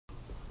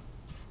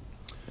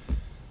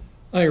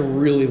I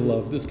really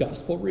love this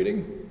gospel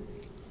reading.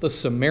 The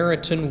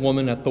Samaritan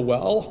woman at the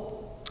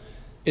well.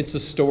 It's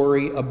a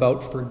story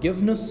about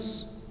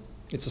forgiveness.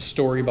 It's a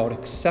story about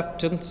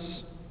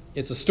acceptance.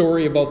 It's a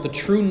story about the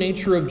true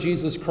nature of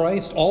Jesus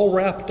Christ, all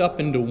wrapped up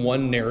into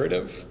one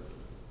narrative.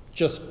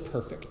 Just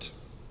perfect.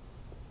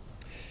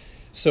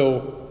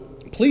 So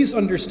please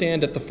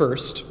understand at the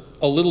first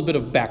a little bit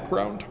of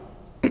background.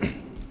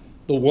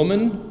 The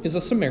woman is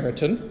a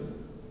Samaritan,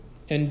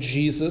 and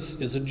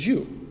Jesus is a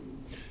Jew.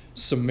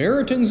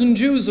 Samaritans and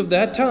Jews of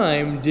that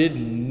time did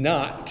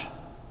not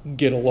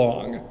get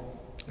along.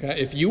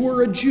 Okay? If you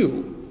were a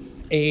Jew,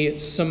 a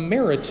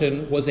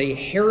Samaritan was a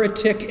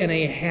heretic and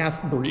a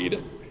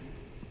half-breed.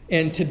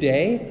 And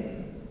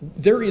today,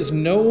 there is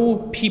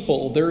no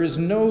people, there is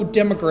no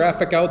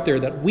demographic out there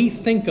that we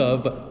think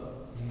of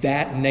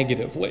that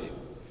negatively.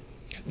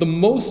 The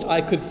most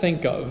I could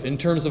think of in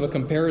terms of a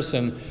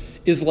comparison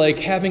is like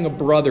having a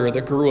brother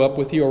that grew up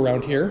with you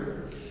around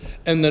here,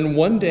 and then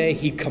one day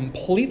he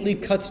completely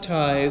cuts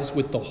ties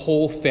with the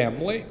whole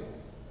family.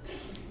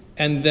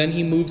 And then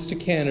he moves to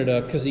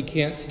Canada because he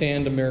can't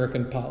stand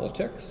American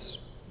politics.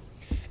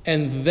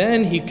 And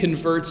then he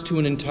converts to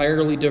an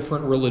entirely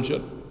different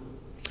religion.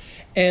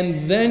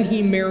 And then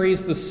he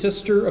marries the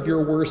sister of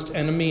your worst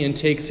enemy and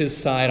takes his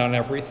side on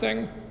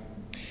everything.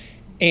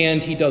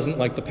 And he doesn't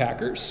like the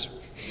Packers.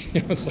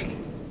 It's like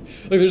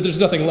there's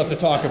nothing left to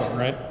talk about,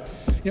 right?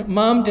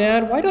 Mom,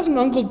 Dad, why doesn't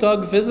Uncle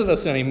Doug visit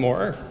us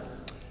anymore?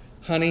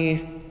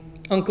 Honey,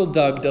 Uncle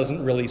Doug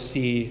doesn't really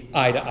see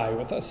eye to eye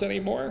with us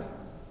anymore.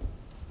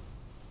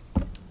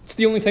 It's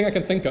the only thing I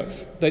can think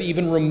of that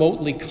even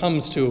remotely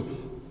comes to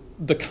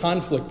the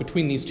conflict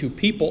between these two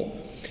people.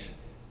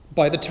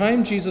 By the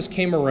time Jesus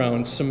came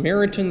around,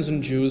 Samaritans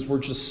and Jews were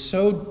just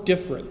so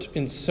different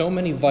in so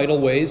many vital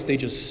ways, they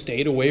just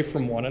stayed away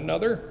from one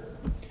another.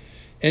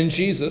 And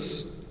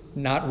Jesus,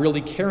 not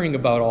really caring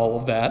about all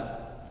of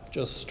that,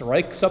 just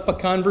strikes up a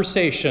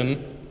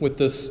conversation with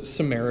this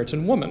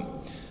Samaritan woman.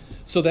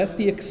 So that's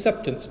the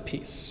acceptance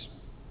piece.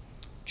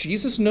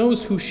 Jesus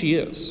knows who she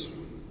is.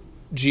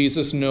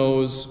 Jesus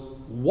knows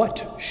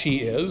what she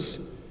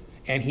is,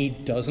 and he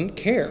doesn't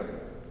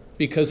care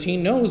because he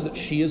knows that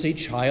she is a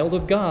child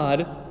of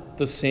God,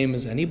 the same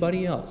as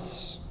anybody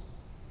else.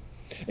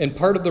 And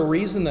part of the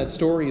reason that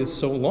story is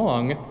so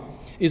long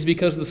is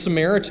because the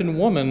Samaritan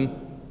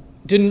woman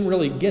didn't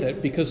really get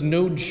it because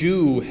no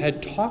Jew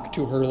had talked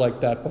to her like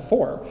that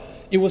before.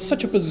 It was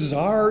such a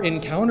bizarre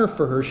encounter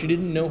for her, she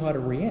didn't know how to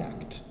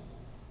react.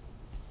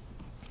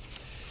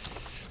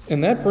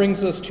 And that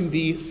brings us to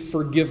the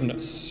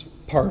forgiveness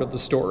part of the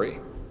story.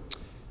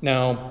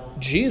 Now,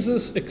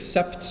 Jesus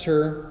accepts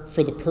her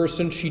for the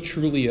person she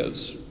truly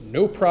is.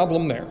 No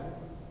problem there.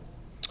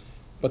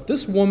 But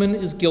this woman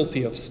is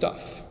guilty of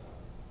stuff.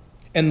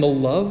 And the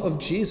love of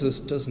Jesus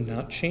does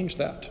not change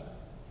that.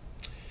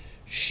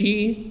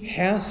 She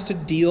has to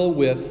deal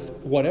with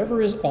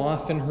whatever is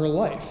off in her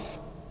life.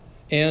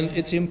 And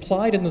it's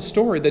implied in the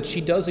story that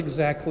she does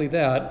exactly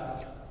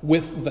that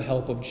with the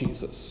help of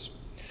Jesus.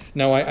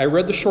 Now, I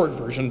read the short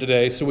version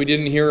today, so we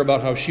didn't hear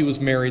about how she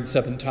was married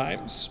 7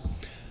 times.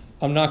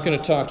 I'm not going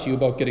to talk to you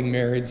about getting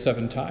married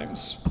 7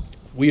 times.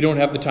 We don't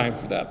have the time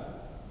for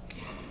that.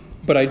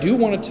 But I do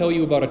want to tell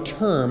you about a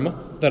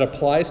term that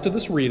applies to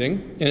this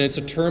reading, and it's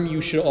a term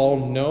you should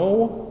all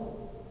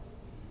know,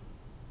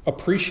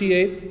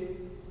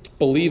 appreciate,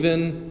 believe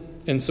in,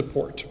 and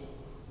support.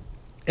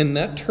 And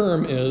that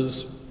term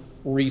is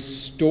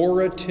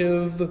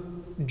restorative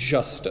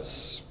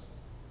justice.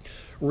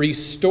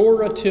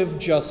 Restorative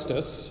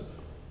justice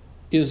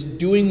is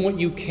doing what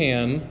you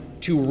can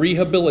to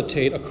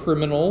rehabilitate a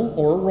criminal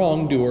or a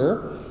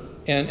wrongdoer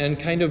and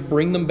kind of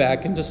bring them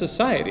back into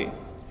society.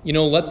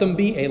 Let them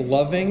be a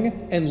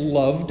loving and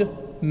loved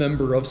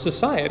member of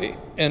society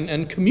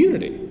and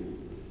community.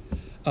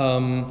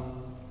 The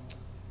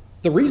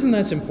reason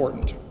that's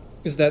important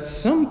is that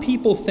some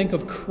people think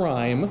of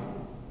crime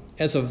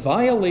as a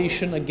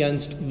violation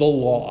against the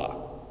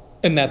law,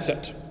 and that's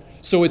it.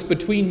 So it's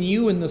between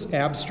you and this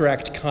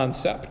abstract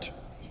concept.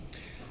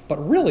 But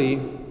really,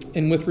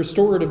 and with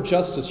restorative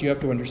justice, you have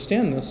to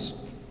understand this,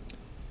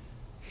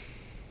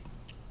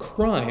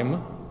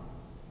 crime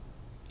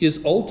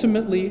is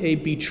ultimately a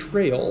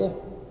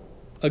betrayal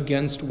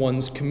against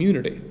one's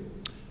community.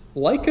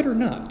 Like it or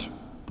not,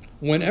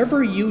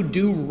 whenever you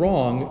do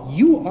wrong,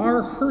 you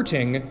are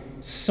hurting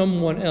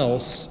someone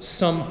else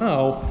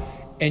somehow,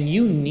 and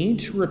you need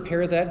to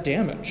repair that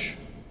damage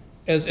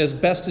as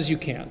best as you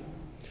can.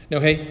 Now,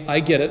 hey,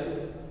 I get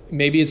it.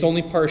 Maybe it's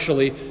only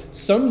partially.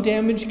 Some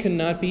damage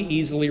cannot be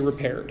easily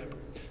repaired.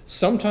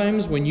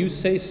 Sometimes when you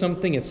say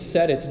something, it's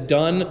said, it's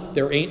done,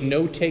 there ain't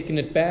no taking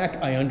it back.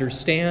 I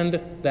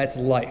understand. That's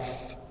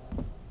life.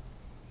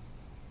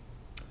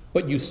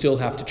 But you still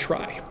have to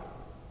try.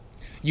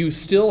 You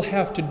still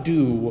have to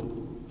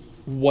do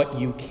what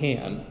you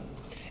can.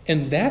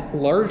 And that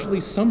largely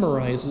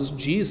summarizes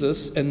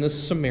Jesus and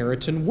this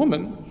Samaritan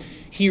woman.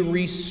 He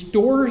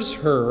restores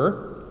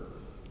her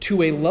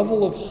to a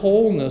level of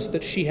wholeness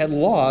that she had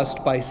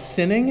lost by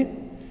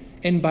sinning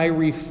and by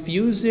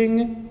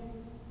refusing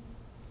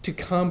to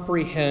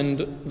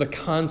comprehend the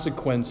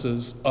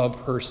consequences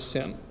of her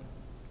sin.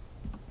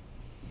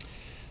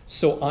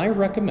 So I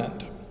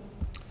recommend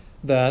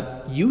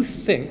that you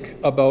think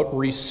about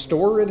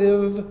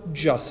restorative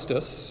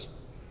justice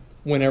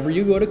whenever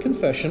you go to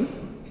confession,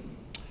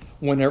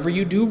 whenever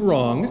you do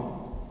wrong,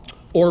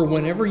 or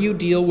whenever you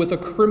deal with a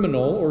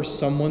criminal or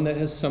someone that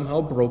has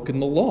somehow broken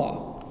the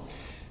law.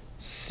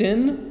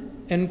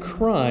 Sin and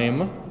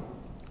crime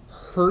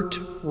hurt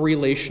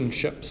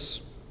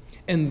relationships,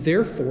 and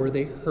therefore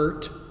they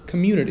hurt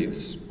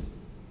communities.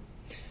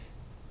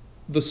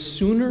 The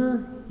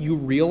sooner you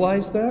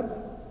realize that,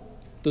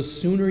 the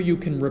sooner you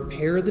can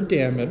repair the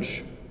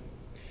damage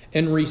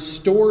and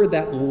restore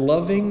that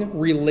loving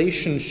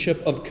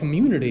relationship of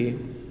community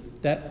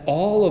that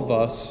all of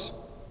us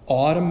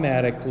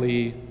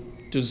automatically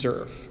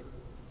deserve.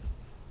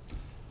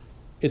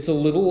 It's a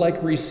little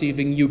like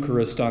receiving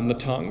Eucharist on the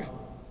tongue.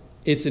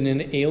 It's an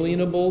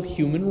inalienable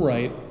human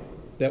right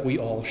that we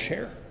all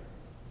share.